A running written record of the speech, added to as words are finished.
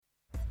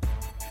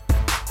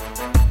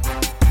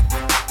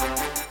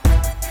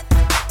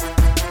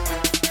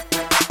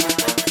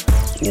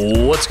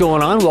What's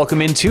going on?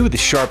 Welcome into the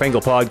Sharp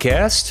Angle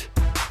Podcast.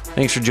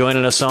 Thanks for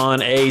joining us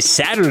on a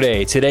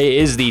Saturday. Today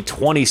is the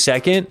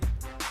 22nd.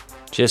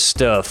 Just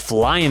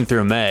flying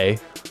through May.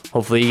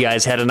 Hopefully you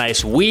guys had a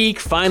nice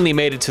week, finally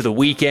made it to the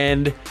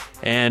weekend.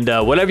 And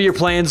whatever your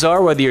plans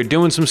are, whether you're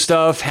doing some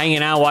stuff,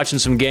 hanging out, watching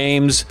some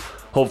games,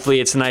 hopefully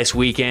it's a nice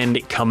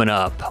weekend coming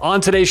up. On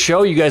today's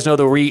show, you guys know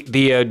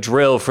the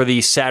drill for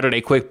the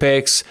Saturday Quick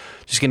Picks.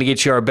 Just going to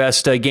get you our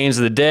best games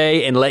of the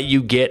day and let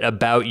you get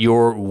about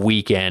your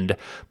weekend.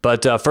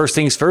 But first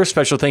things first,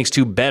 special thanks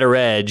to Better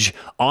Edge,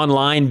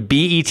 online,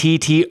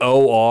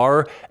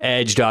 BETTOR,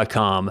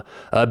 edge.com.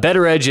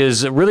 Better Edge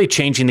is really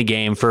changing the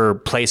game for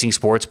placing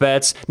sports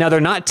bets. Now, they're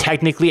not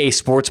technically a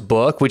sports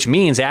book, which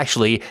means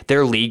actually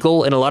they're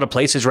legal in a lot of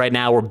places right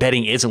now where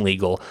betting isn't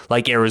legal,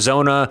 like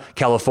Arizona,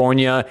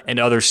 California, and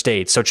other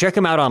states. So check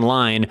them out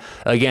online.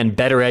 Again,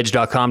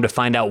 betteredge.com to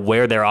find out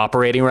where they're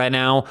operating right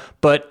now.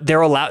 But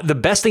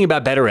the best thing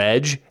about Better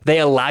Edge, they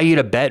allow you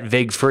to bet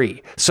VIG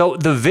free. So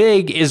the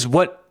VIG is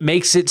what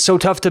makes it so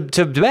tough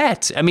to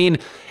bet. I mean,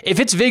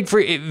 if it's VIG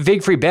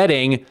free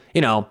betting,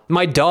 you know,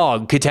 my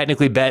dog could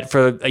technically bet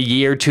for a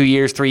year, 2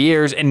 years, 3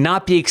 years and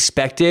not be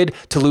expected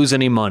to lose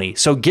any money.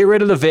 So get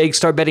rid of the VIG,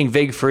 start betting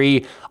VIG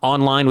free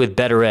online with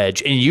Better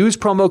Edge and use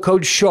promo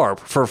code SHARP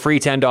for a free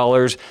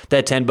 $10.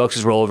 That $10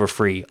 is rollover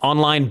free.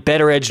 Online,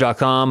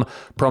 betteredge.com,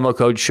 promo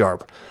code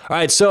SHARP. All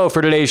right, so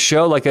for today's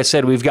show, like I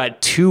said, we've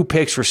got 2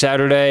 picks for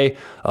Saturday,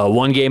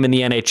 one game in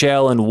the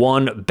NHL and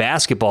one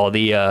basketball.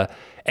 The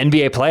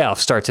NBA playoffs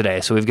start today,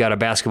 so we've got a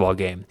basketball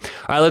game.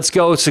 All right, let's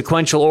go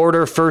sequential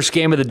order. First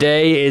game of the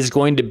day is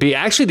going to be,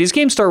 actually, these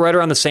games start right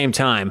around the same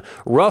time,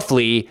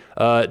 roughly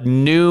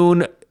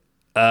noon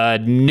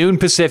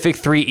Pacific,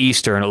 3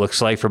 Eastern, it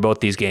looks like, for both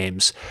these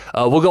games.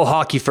 We'll go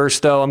hockey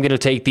first, though. I'm going to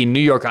take the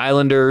New York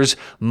Islanders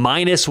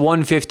minus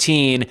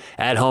 115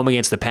 at home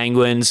against the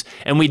Penguins.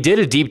 And we did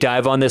a deep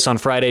dive on this on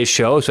Friday's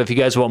show, so if you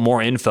guys want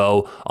more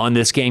info on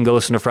this game, go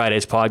listen to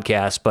Friday's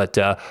podcast. But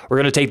we're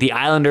going to take the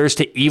Islanders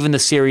to even the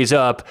series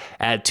up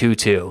at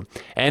 2-2.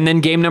 And then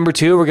game number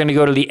 2, we're going to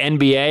go to the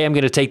NBA. I'm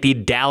going to take the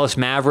Dallas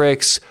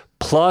Mavericks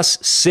plus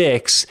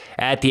 6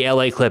 at the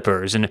LA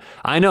Clippers. And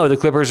I know the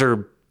Clippers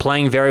are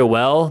playing very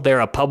well. They're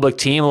a public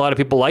team. A lot of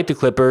people like the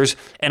Clippers,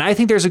 and I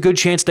think there's a good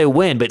chance they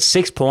win, but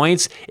 6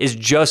 points is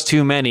just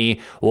too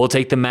many. We'll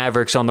take the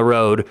Mavericks on the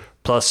road,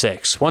 plus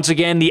 6. Once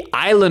again, the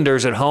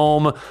Islanders at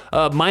home,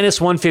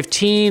 minus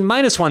 115,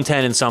 minus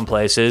 110 in some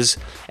places.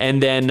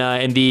 And then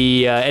in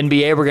the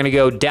NBA, we're going to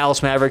go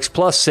Dallas Mavericks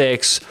plus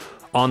 6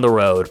 on the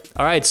road.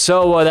 All right,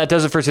 so that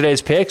does it for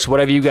today's picks.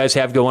 Whatever you guys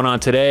have going on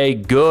today,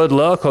 good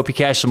luck. Hope you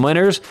cash some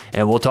winners,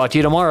 and we'll talk to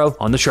you tomorrow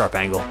on The Sharp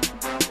Angle.